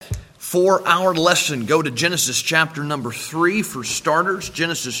For our lesson, go to Genesis chapter number 3 for starters.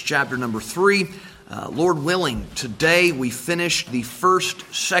 Genesis chapter number 3. Lord willing, today we finish the first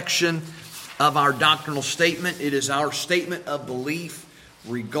section of our doctrinal statement. It is our statement of belief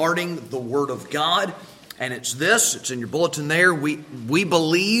regarding the Word of God. And it's this, it's in your bulletin there. We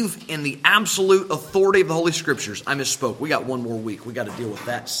believe in the absolute authority of the Holy Scriptures. I misspoke. We got one more week. We got to deal with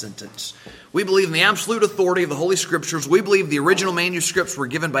that sentence. We believe in the absolute authority of the Holy Scriptures. We believe the original manuscripts were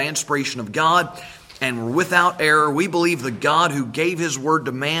given by inspiration of God and were without error. We believe the God who gave His Word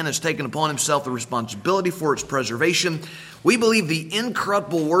to man has taken upon Himself the responsibility for its preservation. We believe the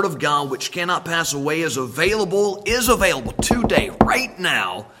incorruptible Word of God, which cannot pass away, is available today, right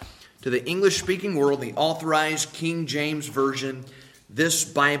now, to the English-speaking world, the authorized King James Version. This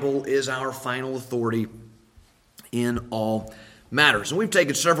Bible is our final authority in all matters. And we've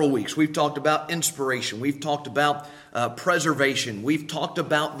taken several weeks. We've talked about inspiration. We've talked about preservation. We've talked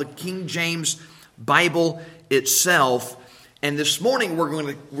about the King James Bible itself. And this morning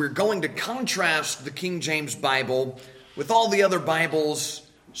we're going to contrast the King James Bible with all the other Bibles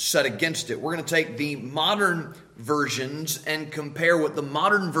set against it. We're going to take the modern versions and compare what the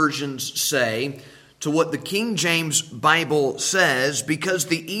modern versions say to what the King James Bible says, because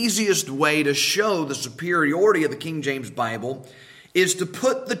the easiest way to show the superiority of the King James Bible is to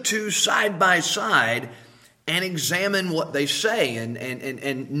put the two side by side and examine what they say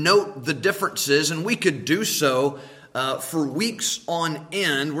and note the differences. And we could do so for weeks on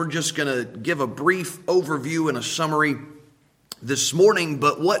end. We're just going to give a brief overview and a summary this morning,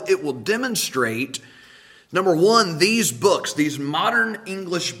 but what it will demonstrate, number one, these books, these modern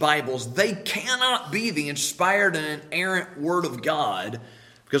English Bibles, they cannot be the inspired and inerrant Word of God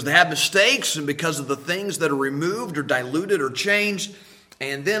because they have mistakes and because of the things that are removed or diluted or changed.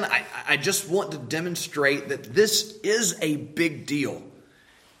 And then I just want to demonstrate that this is a big deal.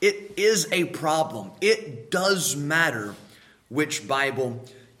 It is a problem. It does matter which Bible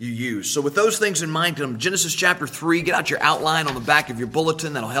you use. So with those things in mind, come Genesis chapter 3, get out your outline on the back of your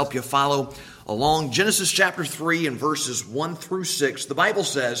bulletin. That'll help you follow along. Genesis chapter 3 and verses 1 through 6. The Bible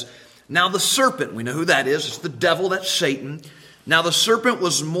says, "Now the serpent," we know who that is, it's the devil, that's Satan. "Now the serpent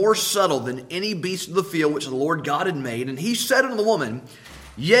was more subtle than any beast of the field which the Lord God had made. And he said unto the woman,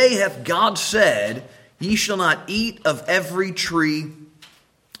 Yea, hath God said, Ye shall not eat of every tree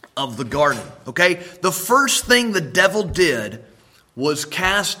of the garden." Okay, the first thing the devil did was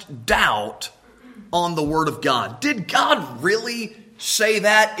cast doubt on the Word of God. Did God really say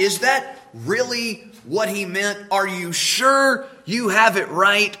that? Is that really what He meant? Are you sure you have it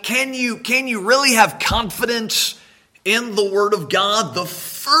right? Can you really have confidence in the Word of God? The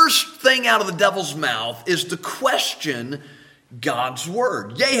first thing out of the devil's mouth is to question God's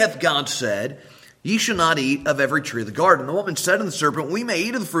Word. "Yea, hath God said, Ye shall not eat of every tree of the garden. The woman said unto the serpent, We may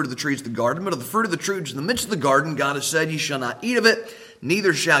eat of the fruit of the trees of the garden, but of the fruit of the trees in the midst of the garden, God has said, Ye shall not eat of it,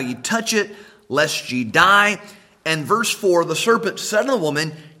 neither shall ye touch it, lest ye die." And verse 4, the serpent said unto the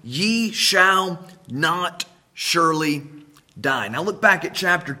woman, Ye shall not surely die. Now look back at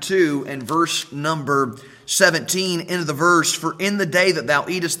chapter 2 and verse number 17 into the verse, "For in the day that thou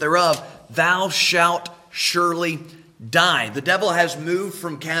eatest thereof, thou shalt surely die." The devil has moved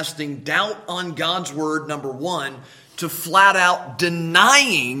from casting doubt on God's Word, number one, to flat out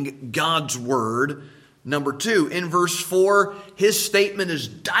denying God's Word, number two. In verse 4, his statement is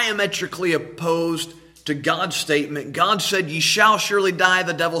diametrically opposed to God's statement. God said, "Ye shall surely die."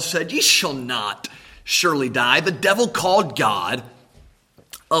 The devil said, "Ye shall not surely die." The devil called God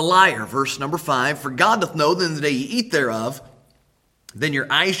a liar. Verse number 5, "For God doth know that in the day ye eat thereof, then your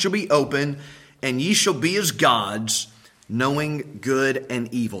eyes shall be open, and ye shall be as gods, knowing good and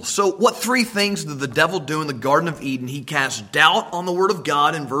evil." So what three things did the devil do in the Garden of Eden? He cast doubt on the Word of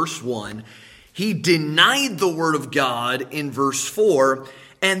God in verse 1. He denied the Word of God in verse 4.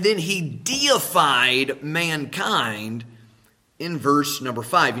 And then he deified mankind in verse number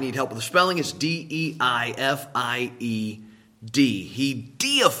 5. You need help with the spelling? It's D-E-I-F-I-E-D. He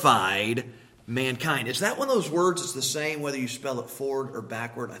deified mankind. Is that one of those words that's the same whether you spell it forward or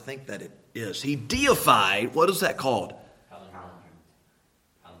backward? I think that it is. He deified, what is that called?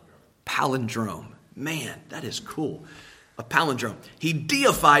 Palindrome. Man, that is cool. A palindrome. He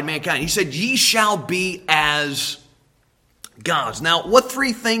deified mankind. He said, "Ye shall be as gods." Now, what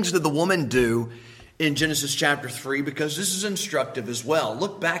three things did the woman do in Genesis chapter 3? Because this is instructive as well.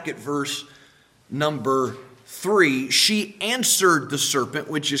 Look back at verse number 3. "She answered the serpent,"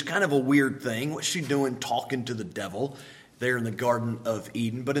 which is kind of a weird thing. What's she doing talking to the devil there in the Garden of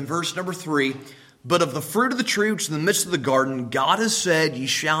Eden? But in verse number 3, "But of the fruit of the tree which is in the midst of the garden, God has said, Ye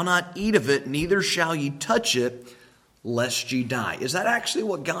shall not eat of it, neither shall ye touch it, lest ye die. Is that actually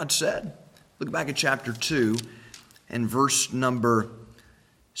what God said? Look back at chapter 2 and verse number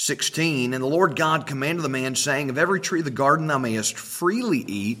 16. And the Lord God commanded the man, saying, of every tree of the garden thou mayest freely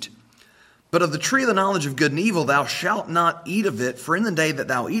eat, but of the tree of the knowledge of good and evil thou shalt not eat of it, for in the day that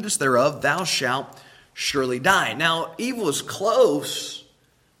thou eatest thereof thou shalt surely die. Now, evil is close,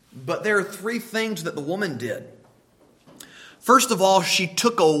 but there are three things that the woman did. First of all, she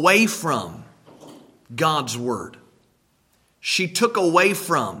took away from God's word. She took away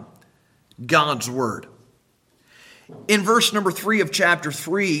from God's word. In verse number 3 of chapter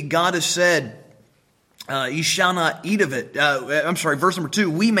 3, God has said, ye shall not eat of it. Verse number 2,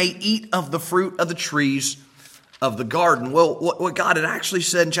 we may eat of the fruit of the trees of the garden. Well, what God had actually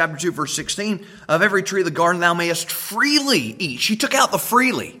said in chapter 2, verse 16, of every tree of the garden thou mayest freely eat. She took out the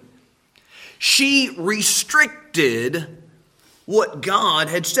freely. She restricted what God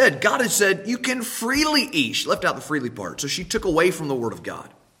had said. God had said, you can freely eat. She left out the freely part. So she took away from the word of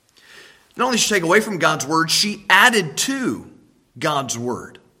God. Not only did she take away from God's word, she added to God's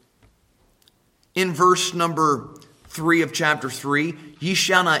word. In verse number 3 of chapter 3, ye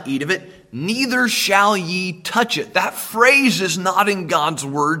shall not eat of it, neither shall ye touch it. That phrase is not in God's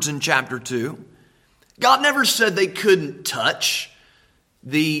words in chapter 2. God never said they couldn't touch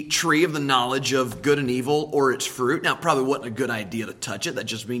the tree of the knowledge of good and evil or its fruit. Now, it probably wasn't a good idea to touch it. That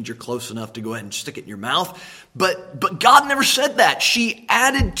just means you're close enough to go ahead and stick it in your mouth. But God never said that. She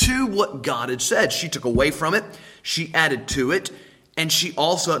added to what God had said. She took away from it. She added to it. And she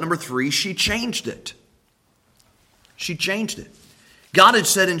also, at number 3, she changed it. She changed it. God had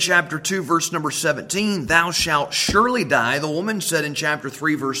said in chapter 2, verse number 17, thou shalt surely die. The woman said in chapter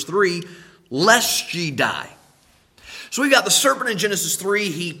 3, verse 3, lest ye die. So we've got the serpent in Genesis 3.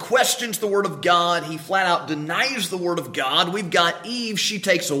 He questions the word of God. He flat out denies the word of God. We've got Eve. She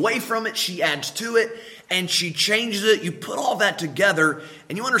takes away from it. She adds to it. And she changes it. You put all that together.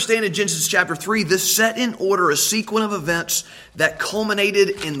 And you understand in Genesis chapter 3, this set in order a sequence of events that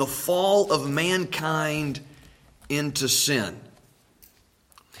culminated in the fall of mankind into sin.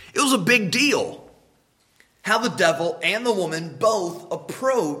 It was a big deal how the devil and the woman both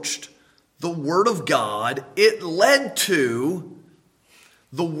approached the word of God. It led to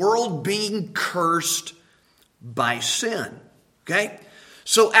the world being cursed by sin. Okay?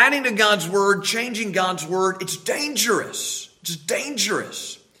 So adding to God's word, changing God's word, it's dangerous. It's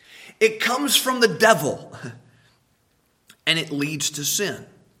dangerous. It comes from the devil and it leads to sin.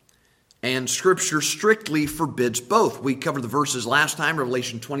 And Scripture strictly forbids both. We covered the verses last time,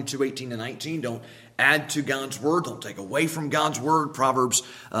 Revelation 22, 18 and 19. Don't add to God's word. Don't take away from God's word. Proverbs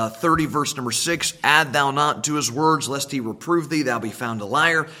 30, verse number 6. Add thou not to his words, lest he reprove thee, thou be found a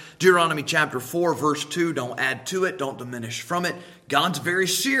liar. Deuteronomy chapter 4, verse 2. Don't add to it. Don't diminish from it. God's very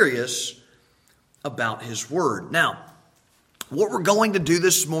serious about his word. Now, what we're going to do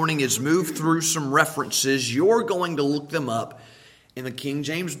this morning is move through some references. You're going to look them up in the King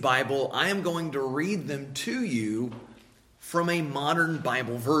James Bible. I am going to read them to you from a modern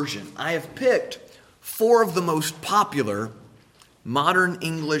Bible version. I have picked 4 of the most popular modern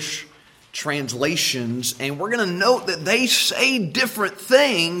English translations, and we're going to note that they say different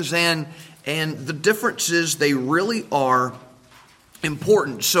things, and the differences, they really are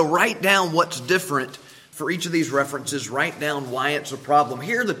important. So write down what's different for each of these references. Write down why it's a problem.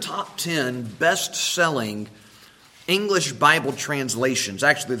 Here are the top 10 best-selling English Bible translations.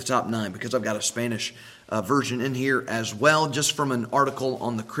 Actually, the top 9, because I've got a Spanish version in here as well, just from an article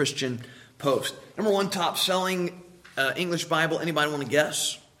on the Christian Post. Number 1 top-selling English Bible. Anybody want to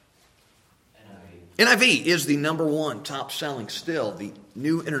guess? NIV is the number 1 top-selling still, the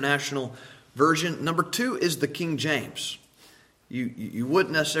New International Version. Number 2 is the King James. You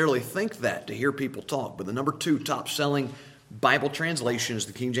wouldn't necessarily think that to hear people talk, but the number 2 top-selling Bible translation is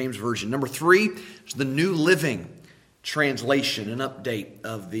the King James Version. Number 3 is the New Living Translation, an update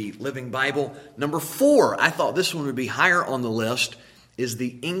of the Living Bible. Number 4, I thought this one would be higher on the list, is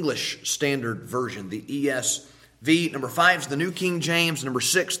the English Standard Version, the ESV. Number 5 is the New King James. Number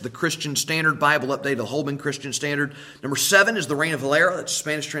 6, the Christian Standard Bible update, the Holman Christian Standard. Number 7 is the Reina Valera, that's a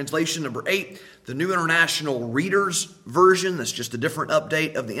Spanish translation. Number 8, the New International Reader's Version, that's just a different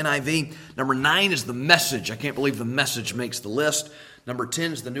update of the NIV. Number 9 is the Message. I can't believe the Message makes the list. Number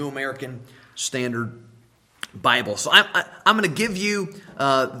 10 is the New American Standard Bible. So I'm going to give you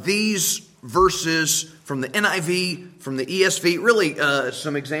these verses from the NIV, from the ESV, really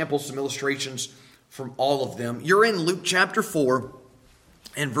some examples, some illustrations from all of them. You're in Luke chapter 4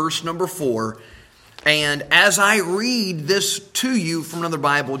 and verse number 4. And as I read this to you from another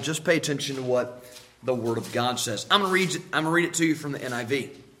Bible, just pay attention to what the Word of God says. I'm going to read it to you from the NIV.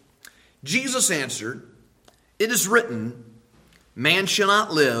 Jesus answered, It is written, man shall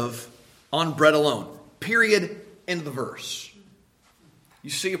not live on bread alone. Period. End of the verse. You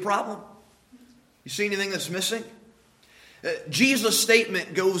see a problem? You see anything that's missing? Jesus'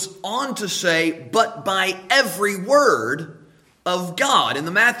 statement goes on to say, but by every word of God. In the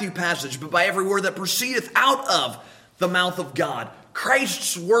Matthew passage, but by every word that proceedeth out of the mouth of God.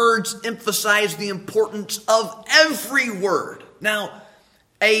 Christ's words emphasize the importance of every word. Now,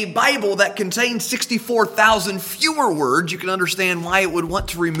 a Bible that contains 64,000 fewer words, you can understand why it would want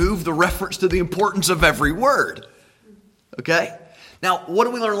to remove the reference to the importance of every word. Okay? Now, what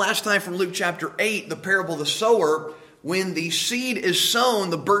did we learn last time from Luke chapter 8, the parable of the sower? When the seed is sown,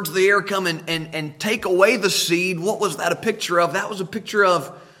 the birds of the air come and take away the seed. What was that a picture of? That was a picture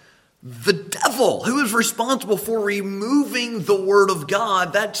of the devil. Who is responsible for removing the word of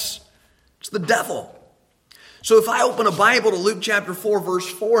God? It's the devil. So if I open a Bible to Luke chapter 4, verse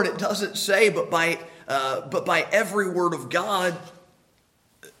 4, and it doesn't say, but by every word of God,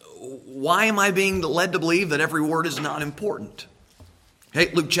 why am I being led to believe that every word is not important?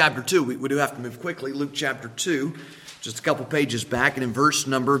 Hey, Luke chapter 2, we do have to move quickly. Luke chapter 2, just a couple pages back, and in verse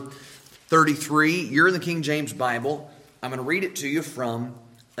number 33, you're in the King James Bible. I'm going to read it to you from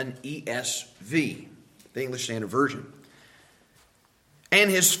an ESV, the English Standard Version. And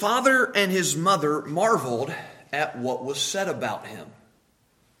his father and his mother marveled at what was said about him.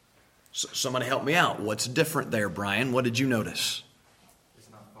 So, somebody help me out. What's different there, Brian? What did you notice? It's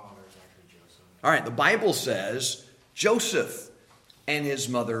not father, it's actually Joseph. All right, the Bible says Joseph and his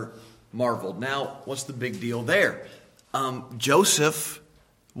mother marveled. Now, what's the big deal there? Joseph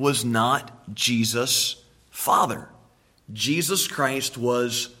was not Jesus' father. Jesus Christ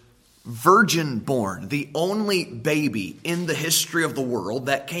was virgin born, the only baby in the history of the world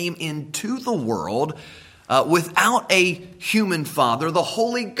that came into the world without a human father. The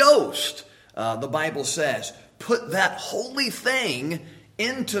Holy Ghost, the Bible says, put that holy thing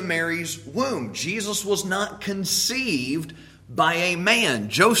into Mary's womb. Jesus was not conceived by a man.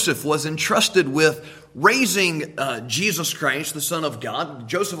 Joseph was entrusted with raising Jesus Christ, the Son of God.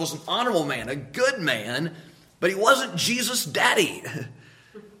 Joseph was an honorable man, a good man, but he wasn't Jesus' daddy.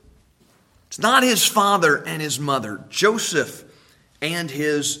 It's not his father and his mother, Joseph and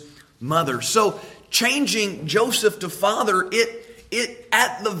his mother. So changing Joseph to father, it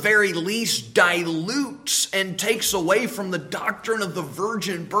at the very least dilutes and takes away from the doctrine of the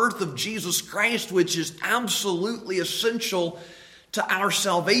virgin birth of Jesus Christ, which is absolutely essential to our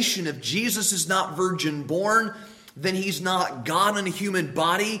salvation. If Jesus is not virgin born, then he's not God in a human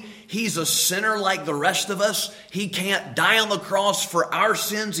body. He's a sinner like the rest of us. He can't die on the cross for our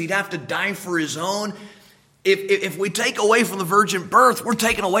sins. He'd have to die for his own. If we take away from the virgin birth, we're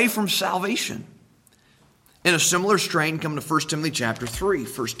taking away from salvation. In a similar strain, come to 1 Timothy chapter 3.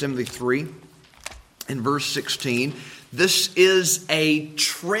 1 Timothy 3 in verse 16. This is a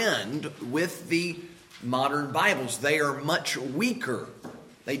trend with the modern Bibles. They are much weaker.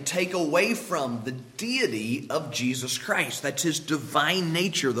 They take away from the deity of Jesus Christ. That's his divine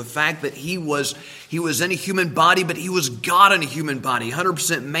nature. The fact that he was in a human body, but he was God in a human body.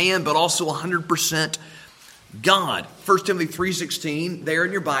 100% man, but also 100% God. 1 Timothy 3:16, there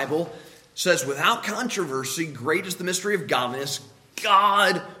in your Bible, says, without controversy, great is the mystery of godliness.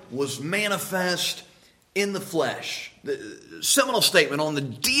 God was manifest in the flesh. The seminal statement on the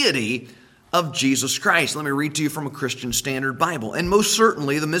deity of Jesus Christ. Let me read to you from a Christian Standard Bible. And most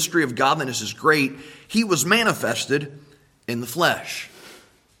certainly the mystery of godliness is great. He was manifested in the flesh.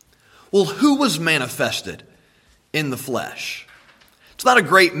 Well, who was manifested in the flesh? It's not a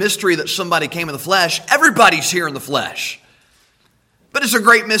great mystery that somebody came in the flesh. Everybody's here in the flesh. But it's a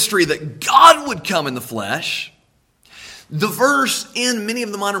great mystery that God would come in the flesh. The verse in many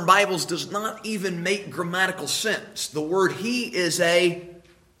of the modern Bibles does not even make grammatical sense. The word he is a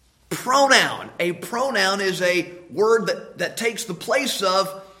pronoun. A pronoun is a word that takes the place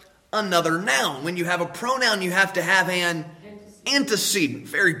of another noun. When you have a pronoun, you have to have an antecedent.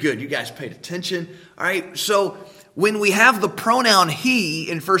 Very good. You guys paid attention. All right. So when we have the pronoun he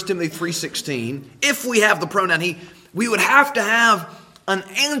in 1 Timothy 3:16, if we have the pronoun he, we would have to have an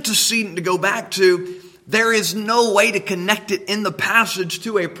antecedent to go back to. There is no way to connect it in the passage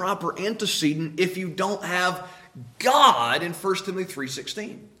to a proper antecedent if you don't have God in 1 Timothy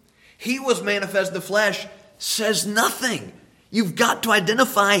 3:16. He was manifest in the flesh says nothing. You've got to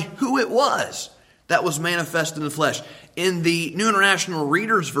identify who it was that was manifest in the flesh. In the New International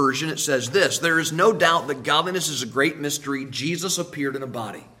Reader's Version, it says this: there is no doubt that godliness is a great mystery. Jesus appeared in a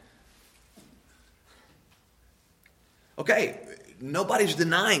body. Okay, nobody's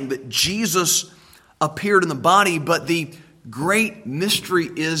denying that Jesus appeared in the body, but the great mystery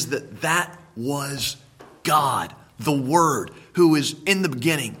is that was God, the Word, who is in the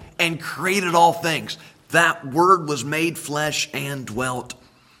beginning and created all things. That Word was made flesh and dwelt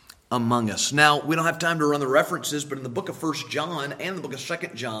among us. Now, we don't have time to run the references, but in the book of 1 John and the book of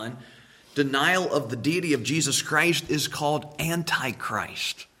 2 John, denial of the deity of Jesus Christ is called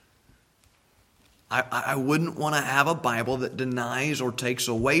Antichrist. I wouldn't want to have a Bible that denies or takes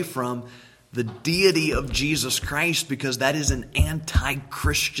away from the deity of Jesus Christ, because that is an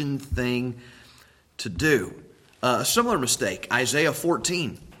anti-Christian thing to do. A similar mistake, Isaiah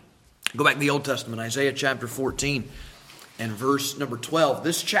 14. Go back to the Old Testament, Isaiah chapter 14 and verse number 12.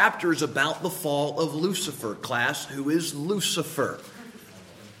 This chapter is about the fall of Lucifer. Class, who is Lucifer?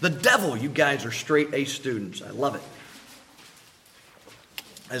 The devil. You guys are straight A students. I love it.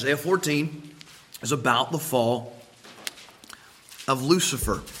 Isaiah 14 is about the fall of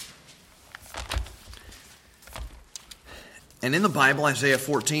Lucifer. And in the Bible, Isaiah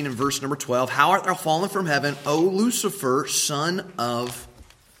 14 and verse number 12, how art thou fallen from heaven, O Lucifer, son of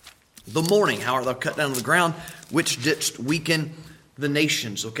the morning? How art thou cut down to the ground, which didst weaken the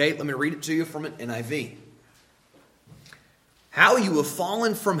nations? Okay, let me read it to you from an NIV. How you have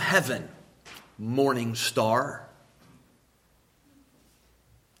fallen from heaven, morning star.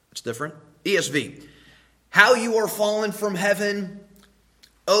 It's different. ESV. How you are fallen from heaven,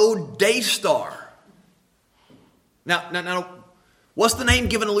 O day star. Now, what's the name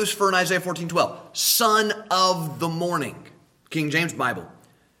given to Lucifer in Isaiah 14:12? Son of the morning. King James Bible.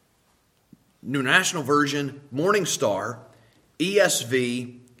 New National Version, morning star.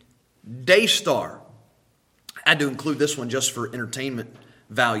 ESV, day star. I had to include this one just for entertainment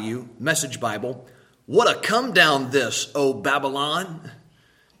value. Message Bible. What a come down this, O Babylon,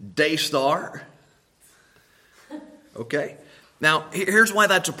 day star. Okay. Now, here's why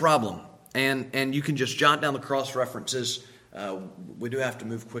that's a problem. And you can just jot down the cross references. We do have to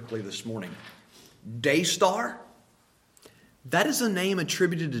move quickly this morning. Day star, that is a name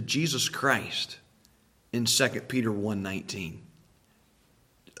attributed to Jesus Christ in 2 Peter 1:19.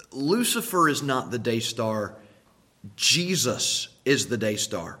 Lucifer is not the day star. Jesus is the day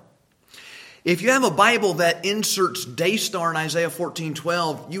star. If you have a Bible that inserts day star in Isaiah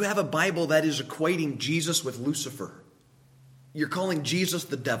 14:12, you have a Bible that is equating Jesus with Lucifer. You're calling Jesus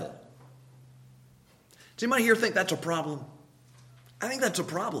the devil. Does anybody here think that's a problem? I think that's a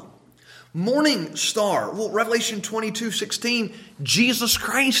problem. Morning star. Well, Revelation 22:16, Jesus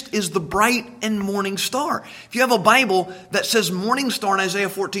Christ is the bright and morning star. If you have a Bible that says morning star in Isaiah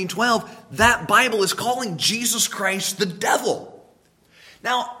 14:12, that Bible is calling Jesus Christ the devil.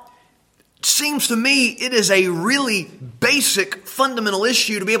 Now, it seems to me it is a really basic, fundamental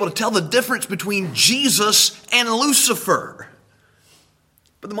issue to be able to tell the difference between Jesus and Lucifer.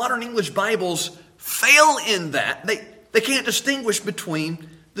 But the modern English Bibles fail in that. They can't distinguish between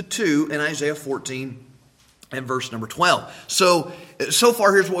the two in Isaiah 14 and verse number 12. So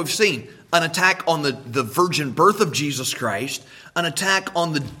far, here's what we've seen. An attack on the virgin birth of Jesus Christ, an attack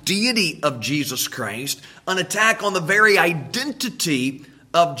on the deity of Jesus Christ, an attack on the very identity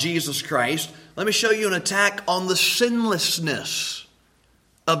of Jesus Christ. Let me show you an attack on the sinlessness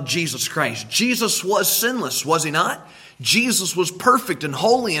of Jesus Christ. Jesus was sinless, was he not? Jesus was perfect and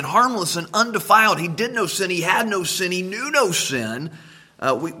holy and harmless and undefiled. He did no sin. He had no sin. He knew no sin.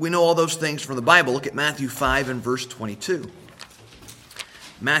 We know all those things from the Bible. Look at Matthew 5 and verse 22.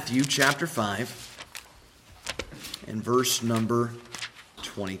 Matthew chapter 5 and verse number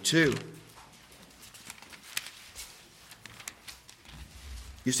 22.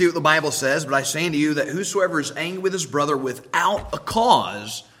 You see what the Bible says, but I say unto you that whosoever is angry with his brother without a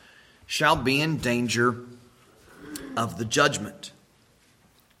cause shall be in danger of the judgment.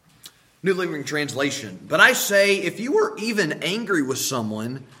 New Living Translation. But I say, if you are even angry with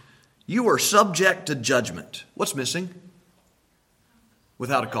someone, you are subject to judgment. What's missing?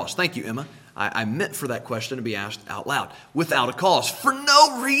 Without a cause. Thank you, Emma. I meant for that question to be asked out loud. Without a cause. For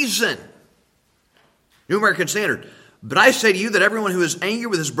no reason. New American Standard. But I say to you that everyone who is angry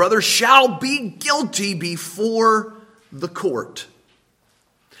with his brother shall be guilty before the court.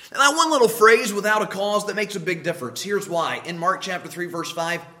 And that one little phrase, without a cause, that makes a big difference. Here's why. In Mark chapter 3, verse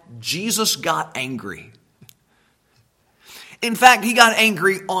 5, Jesus got angry. In fact, he got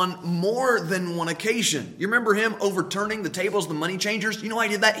angry on more than one occasion. You remember him overturning the tables of the money changers? You know why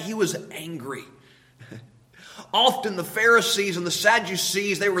he did that? He was angry. Often the Pharisees and the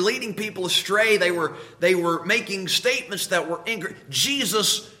Sadducees, they were leading people astray. They were making statements that were angry.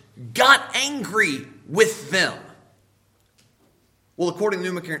 Jesus got angry with them. Well, according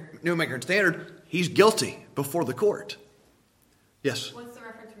to New American Standard, he's guilty before the court. Yes? What's the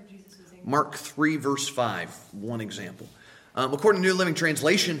reference where Jesus was angry? Mark 3, verse 5, one example. According to New Living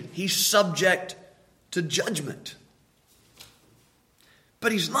Translation, he's subject to judgment.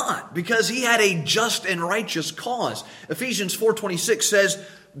 But he's not, because he had a just and righteous cause. Ephesians 4:26 says,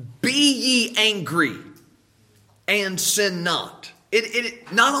 "Be ye angry and sin not."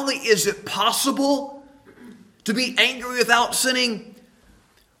 It not only is it possible to be angry without sinning,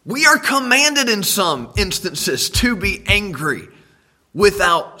 we are commanded in some instances to be angry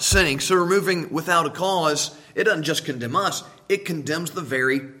without sinning. So removing without a cause, it doesn't just condemn us, it condemns the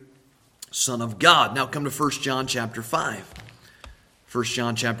very Son of God. Now come to 1 John chapter 5. 1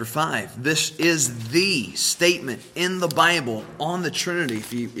 John chapter 5. This is the statement in the Bible on the Trinity.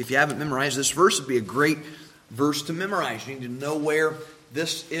 If you haven't memorized this verse, it would be a great verse to memorize. You need to know where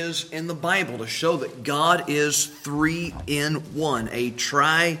this is in the Bible to show that God is three in one, a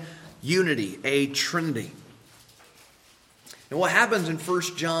tri-unity, a Trinity. And what happens in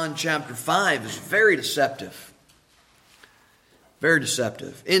 1 John chapter 5 is very deceptive. Very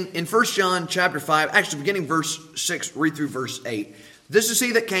deceptive. In 1 John chapter 5, actually beginning verse 6, read through verse 8. "This is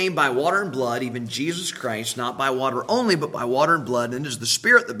he that came by water and blood, even Jesus Christ, not by water only, but by water and blood. And it is the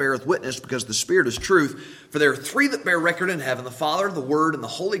Spirit that beareth witness, because the Spirit is truth. For there are three that bear record in heaven, the Father, the Word, and the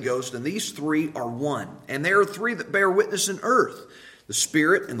Holy Ghost, and these three are one. And there are three that bear witness in earth, the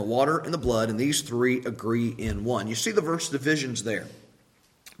Spirit, and the water, and the blood, and these three agree in one." You see the verse divisions there.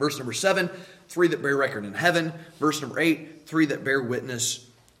 Verse number 7, three that bear record in heaven. Verse number 8, three that bear witness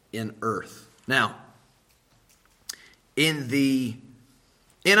in earth. Now, in the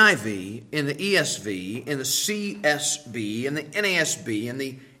NIV, in the ESV, in the CSB, in the NASB, in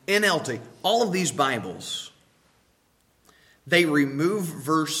the NLT, all of these Bibles, they remove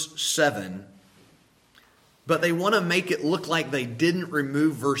verse 7, but they want to make it look like they didn't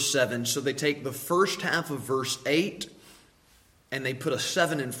remove verse 7, so they take the first half of verse 8 and they put a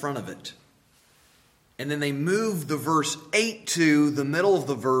 7 in front of it. And then they move the verse 8 to the middle of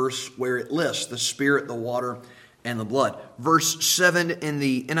the verse where it lists the Spirit, the water, and the blood. Verse 7 in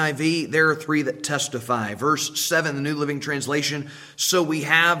the NIV, there are three that testify. Verse 7, the New Living Translation, "So we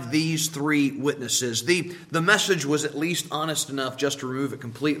have these three witnesses." The Message was at least honest enough just to remove it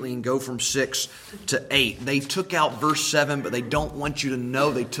completely and go from 6 to 8. They took out verse 7, but they don't want you to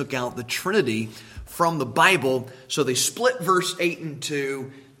know they took out the Trinity from the Bible. So they split verse 8 in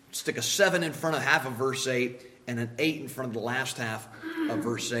two, stick a 7 in front of half of verse 8, and an 8 in front of the last half of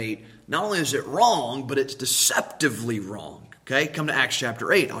verse 8. Not only is it wrong, but it's deceptively wrong. Okay, come to Acts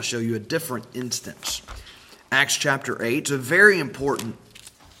chapter 8. I'll show you a different instance. Acts chapter 8 is a very important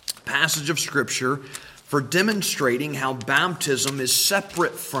passage of Scripture for demonstrating how baptism is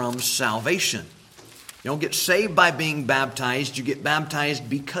separate from salvation. You don't get saved by being baptized. You get baptized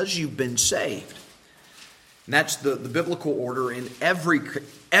because you've been saved. And that's the biblical order in every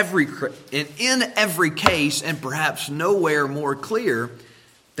case, and perhaps nowhere more clear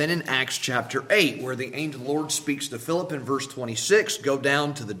than in Acts chapter 8, where the angel of the Lord speaks to Philip in verse 26, go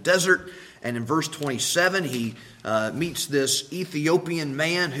down to the desert. And in verse 27, he meets this Ethiopian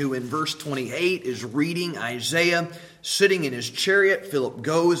man who in verse 28 is reading Isaiah, sitting in his chariot. Philip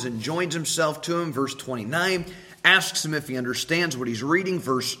goes and joins himself to him. Verse 29, asks him if he understands what he's reading.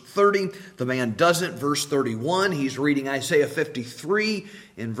 Verse 30, the man doesn't. Verse 31, he's reading Isaiah 53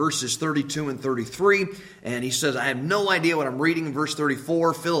 in verses 32 and 33. And he says, I have no idea what I'm reading. In verse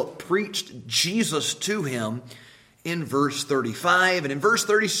 34, Philip preached Jesus to him in verse 35. And in verse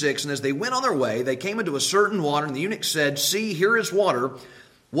 36, and as they went on their way, they came into a certain water, and the eunuch said, See, here is water.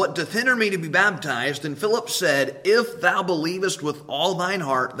 What doth hinder me to be baptized? And Philip said, If thou believest with all thine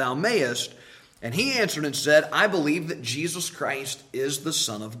heart, thou mayest. And he answered and said, I believe that Jesus Christ is the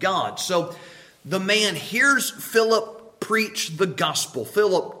Son of God. So the man hears Philip preach the gospel.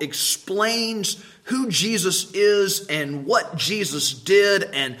 Philip explains who Jesus is and what Jesus did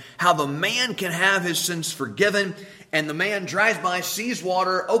and how the man can have his sins forgiven. And the man drives by, sees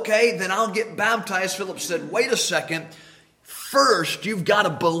water. Okay, then I'll get baptized. Philip said, wait a second. First, you've got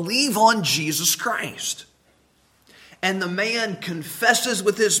to believe on Jesus Christ. And the man confesses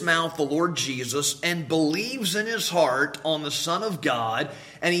with his mouth the Lord Jesus and believes in his heart on the Son of God.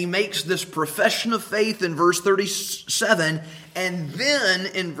 And he makes this profession of faith in verse 37. And then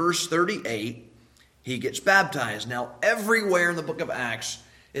in verse 38, he gets baptized. Now, everywhere in the book of Acts,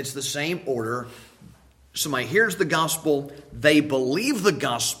 it's the same order. Somebody hears the gospel, they believe the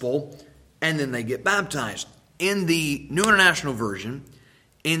gospel, and then they get baptized. In the New International Version,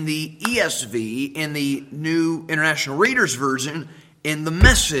 in the ESV, in the New International Reader's Version, in the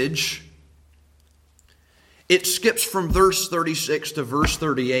Message, it skips from verse 36 to verse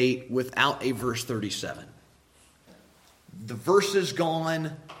 38 without a verse 37. The verse is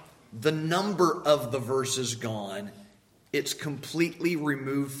gone. The number of the verse is gone. It's completely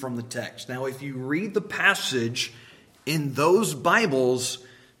removed from the text. Now, if you read the passage in those Bibles,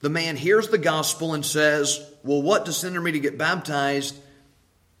 the man hears the gospel and says, well, what does hinder me to get baptized?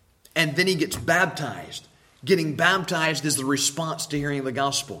 And then he gets baptized. Getting baptized is the response to hearing the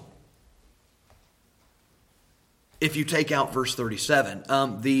gospel. If you take out verse 37.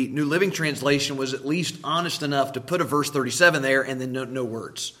 The New Living Translation was at least honest enough to put a verse 37 there and then no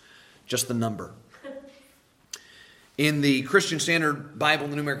words. Just the number. In the Christian Standard Bible,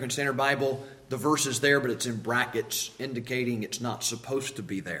 the New American Standard Bible, the verse is there, but it's in brackets, indicating it's not supposed to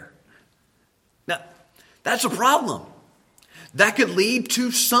be there. Now, that's a problem. That could lead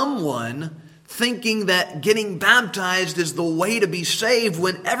to someone thinking that getting baptized is the way to be saved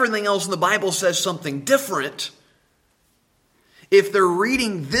when everything else in the Bible says something different. If they're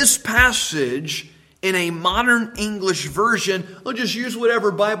reading this passage in a modern English version, oh, just use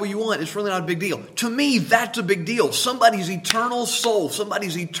whatever Bible you want. It's really not a big deal. To me, that's a big deal. Somebody's eternal soul,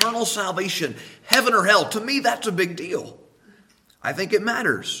 somebody's eternal salvation, heaven or hell. To me, that's a big deal. I think it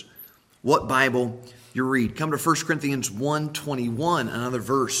matters what Bible you read. Come to 1 Corinthians 1:21, another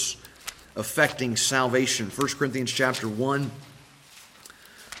verse affecting salvation. 1 Corinthians chapter 1,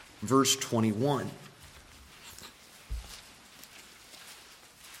 verse 21.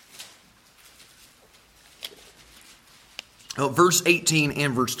 Verse 18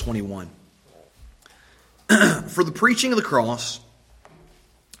 and verse 21. For the preaching of the cross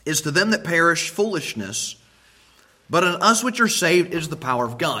is to them that perish foolishness, but on us which are saved is the power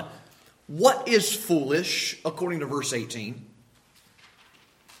of God. What is foolish according to verse 18?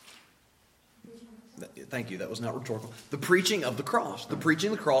 Thank you, that was not rhetorical. The preaching of the cross. The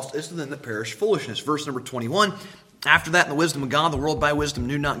preaching of the cross is to them that perish foolishness. Verse number 21. After that, in the wisdom of God, the world by wisdom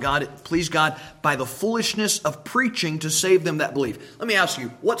knew not God. It pleased God by the foolishness of preaching to save them that believe. Let me ask you,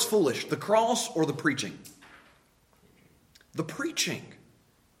 what's foolish, the cross or the preaching? The preaching.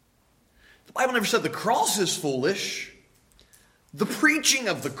 The Bible never said the cross is foolish. The preaching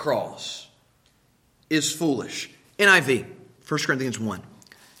of the cross is foolish. NIV, 1 Corinthians 1.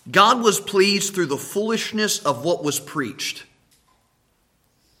 God was pleased through the foolishness of what was preached.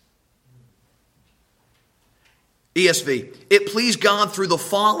 ESV, it pleased God through the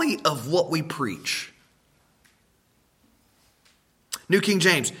folly of what we preach. New King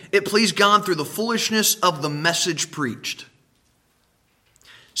James, it pleased God through the foolishness of the message preached.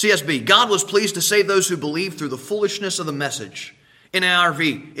 CSB, God was pleased to save those who believe through the foolishness of the message. In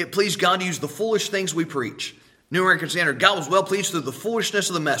NIRV, it pleased God to use the foolish things we preach. New American Standard, God was well pleased through the foolishness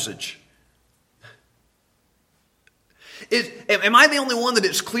of the message. Am I the only one that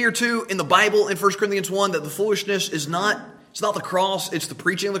it's clear to in the Bible in 1 Corinthians 1 that the foolishness is not the cross, it's the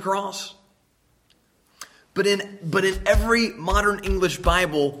preaching of the cross? But in every modern English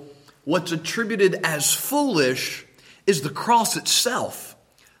Bible, what's attributed as foolish is the cross itself,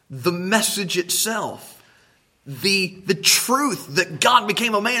 the message itself, the truth that God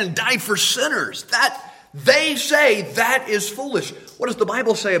became a man and died for sinners. That they say that is foolish. What does the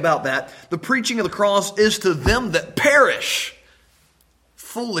Bible say about that? The preaching of the cross is to them that perish.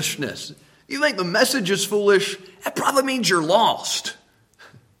 Foolishness. You think the message is foolish? That probably means you're lost.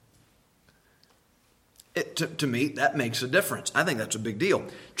 To me, that makes a difference. I think that's a big deal.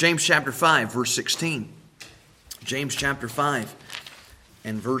 James chapter 5, verse 16. James chapter 5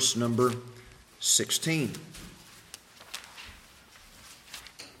 and verse number 16.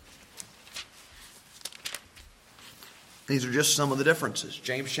 These are just some of the differences.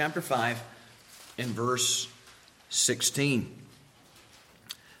 James chapter 5 and verse 16.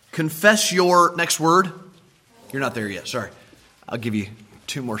 Confess your, next word. You're not there yet, sorry. I'll give you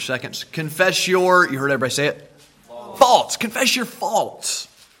 2 more seconds. Confess your, you heard everybody say it? Faults. Confess your faults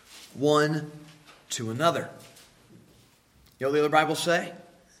one to another. You know what the other Bibles say?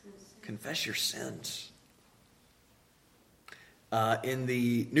 Confess your sins. In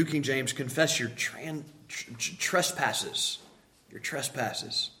the New King James, confess your trespasses. Your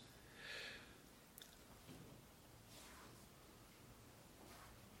trespasses.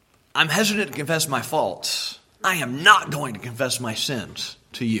 I'm hesitant to confess my faults. I am not going to confess my sins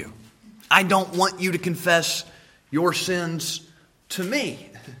to you. I don't want you to confess your sins to me.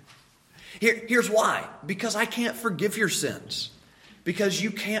 Here's why. Because I can't forgive your sins. Because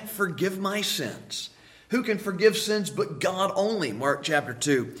you can't forgive my sins. Who can forgive sins but God only? Mark chapter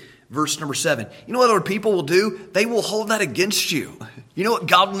 2, verse number 7. You know what other people will do? They will hold that against you. You know what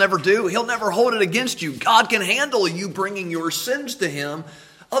God will never do? He'll never hold it against you. God can handle you bringing your sins to Him.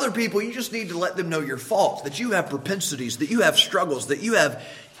 Other people, you just need to let them know your faults, that you have propensities, that you have struggles, that you have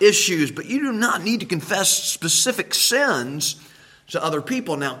issues, but you do not need to confess specific sins to other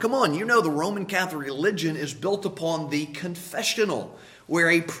people. Now, come on, you know the Roman Catholic religion is built upon the confessional, where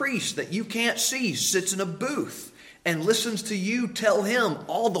a priest that you can't see sits in a booth and listens to you tell him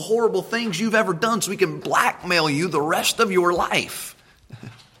all the horrible things you've ever done so he can blackmail you the rest of your life.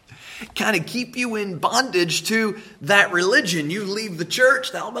 Kind of keep you in bondage to that religion. You leave the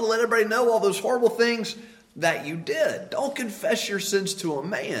church, now I'm going to let everybody know all those horrible things that you did. Don't confess your sins to a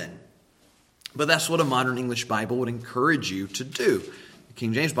man. But that's what a modern English Bible would encourage you to do. The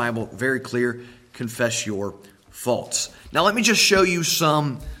King James Bible, very clear, confess your faults. Now let me just show you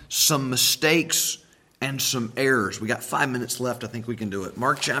some mistakes and some errors. We got 5 minutes left. I think we can do it.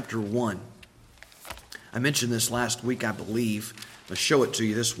 Mark chapter 1. I mentioned this last week, I believe. I'll show it to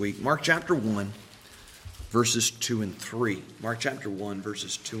you this week. Mark chapter 1, verses 2 and 3. Mark chapter 1,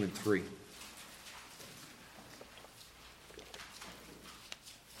 verses 2 and 3.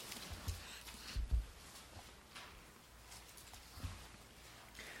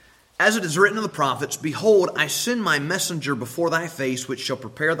 As it is written in the prophets, Behold, I send my messenger before thy face, which shall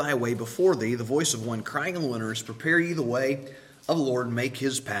prepare thy way before thee. The voice of one crying in the wilderness, Prepare ye the way of the Lord, make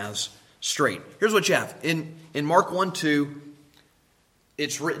his paths straight. Here's what you have. In Mark 1:2,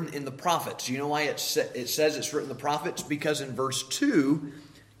 it's written in the prophets. You know why it says it's written in the prophets? Because in verse 2,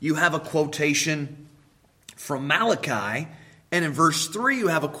 you have a quotation from Malachi, and in verse 3, you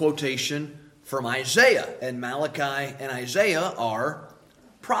have a quotation from Isaiah. And Malachi and Isaiah are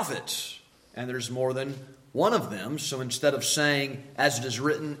prophets, and there's more than one of them. So instead of saying, as it is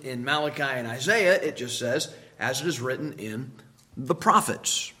written in Malachi and Isaiah, it just says, as it is written in the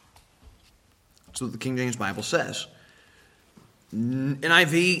prophets. That's what the King James Bible says.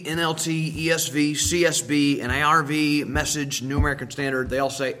 NIV, NLT, ESV, CSB, NIRV, Message, New American Standard, they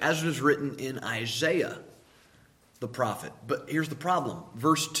all say, as it is written in Isaiah, the prophet. But here's the problem.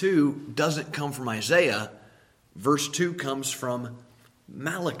 Verse 2 doesn't come from Isaiah. Verse 2 comes from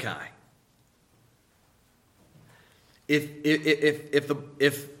Malachi. If the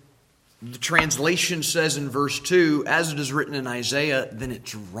translation says in verse 2, as it is written in Isaiah, then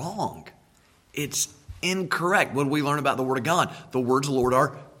it's wrong. It's incorrect. What do we learn about the Word of God? The words of the Lord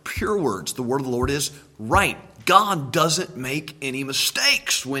are pure words. The word of the Lord is right. God doesn't make any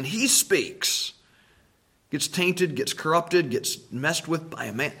mistakes when He speaks. Gets tainted, gets corrupted, gets messed with by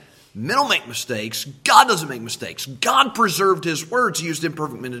a man. Men will make mistakes. God doesn't make mistakes. God preserved His words. He used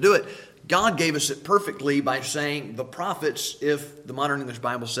imperfect men to do it. God gave us it perfectly by saying the prophets, if the modern English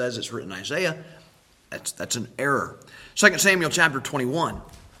Bible says it's written in Isaiah, that's an error. 2 Samuel chapter 21.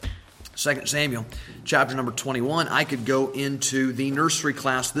 2 Samuel chapter number 21. I could go into the nursery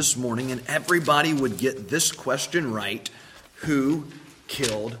class this morning and everybody would get this question right. Who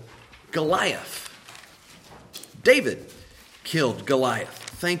killed Goliath? David killed Goliath.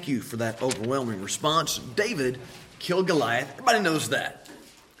 Thank you for that overwhelming response. David killed Goliath. Everybody knows that.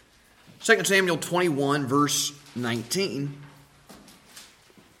 2 Samuel 21, verse 19.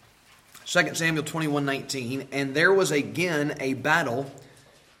 2 Samuel 21, 19. And there was again a battle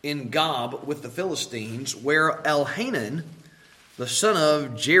in Gob with the Philistines, where Elhanan, the son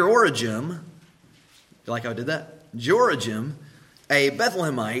of Jehoiarib, you like how I did that? Jehoiarib, a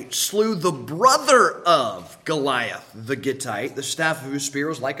Bethlehemite, slew the brother of Goliath, the Gittite, the staff of whose spear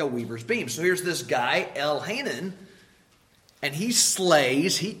was like a weaver's beam. So here's this guy, Elhanan, and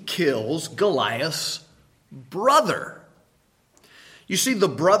he kills Goliath's brother. You see, the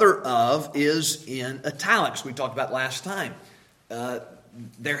brother of is in italics. We talked about last time.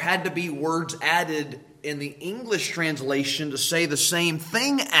 There had to be words added in the English translation to say the same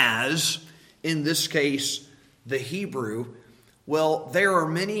thing as, in this case, the Hebrew. Well, there are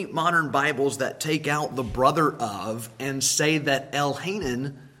many modern Bibles that take out the brother of and say that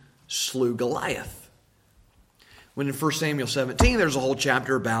Elhanan slew Goliath. When in 1 Samuel 17, there's a whole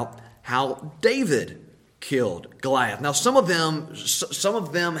chapter about how David killed Goliath. Now, some of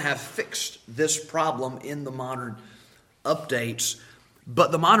them have fixed this problem in the modern updates,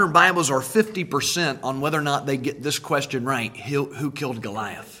 but the modern Bibles are 50% on whether or not they get this question right. Who killed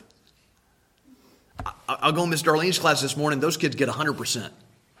Goliath? I'll go in Miss Darlene's class this morning. Those kids get 100%.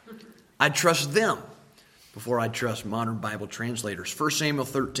 I trust them before I trust modern Bible translators. 1 Samuel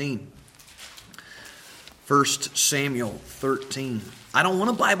 13. 1 Samuel 13. I don't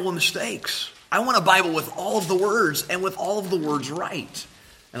want a Bible with mistakes. I want a Bible with all of the words and with all of the words right.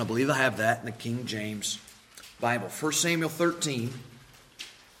 And I believe I have that in the King James Bible. 1 Samuel 13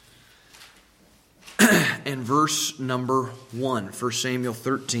 and verse number 1. 1 Samuel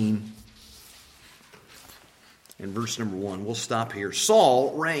 13 and verse number 1. We'll stop here.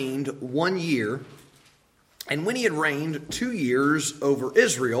 Saul reigned 1 year, and when he had reigned 2 years over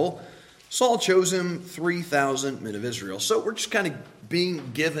Israel, Saul chose him 3,000 men of Israel. So we're just kind of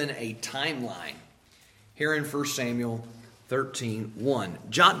being given a timeline here in 1 Samuel 13:1.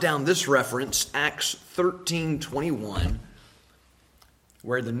 Jot down this reference, Acts 13:21,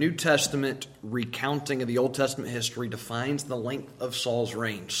 where the New Testament recounting of the Old Testament history defines the length of Saul's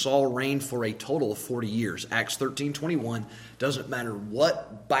reign. Saul reigned for a total of 40 years. Acts 13:21, doesn't matter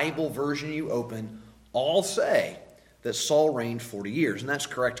what Bible version you open, all say that Saul reigned 40 years, and that's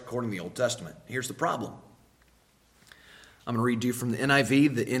correct according to the Old Testament. Here's the problem. I'm going to read to you from the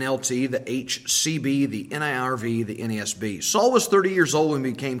NIV, the NLT, the HCB, the NIRV, the NASB. Saul was 30 years old when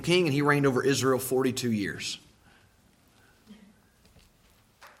he became king, and he reigned over Israel 42 years.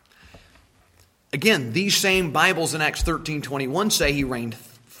 Again, these same Bibles in Acts 13:21 say he reigned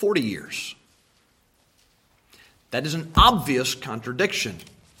 40 years. That is an obvious contradiction.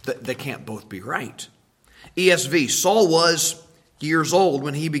 They can't both be right. ESV, Saul was years old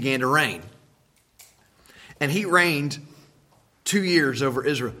when he began to reign. And he reigned 2 years over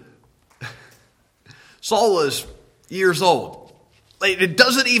Israel. Saul was years old. It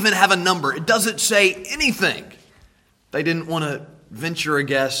doesn't even have a number. It doesn't say anything. They didn't want to venture a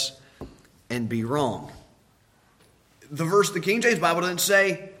guess and be wrong. The verse, the King James Bible doesn't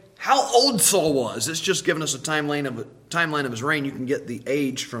say how old Saul was. It's just giving us a timeline of his reign. You can get the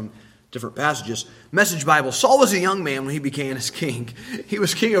age from different passages. Message Bible, Saul was a young man when he became his king. He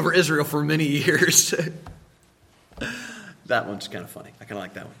was king over Israel for many years. That one's kind of funny. I kind of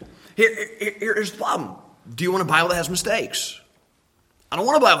like that one. Here's the problem. Do you want a Bible that has mistakes? I don't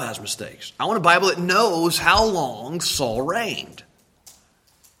want a Bible that has mistakes. I want a Bible that knows how long Saul reigned.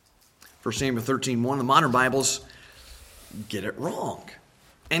 1 Samuel 13:1, the modern Bibles get it wrong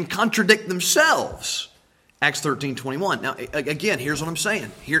and contradict themselves. Acts 13:21. Now, again, here's what I'm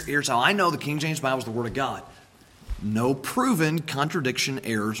saying. Here's how I know the King James Bible is the Word of God. No proven contradiction,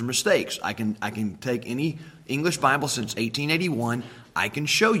 errors, or mistakes. I can take any English Bible since 1881. I can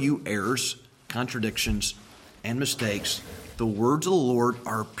show you errors, contradictions, and mistakes. The words of the Lord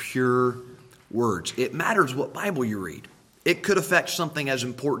are pure words. It matters what Bible you read. It could affect something as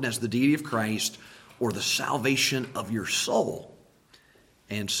important as the deity of Christ or the salvation of your soul.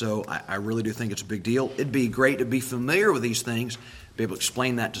 And so I really do think it's a big deal. It'd be great to be familiar with these things, be able to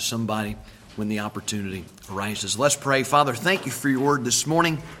explain that to somebody when the opportunity arises. Let's pray. Father, thank you for your word this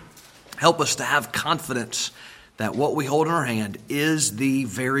morning. Help us to have confidence that what we hold in our hand is the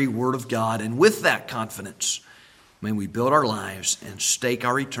very word of God. And with that confidence, may we build our lives and stake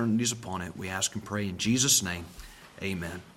our eternities upon it. We ask and pray in Jesus' name. Amen.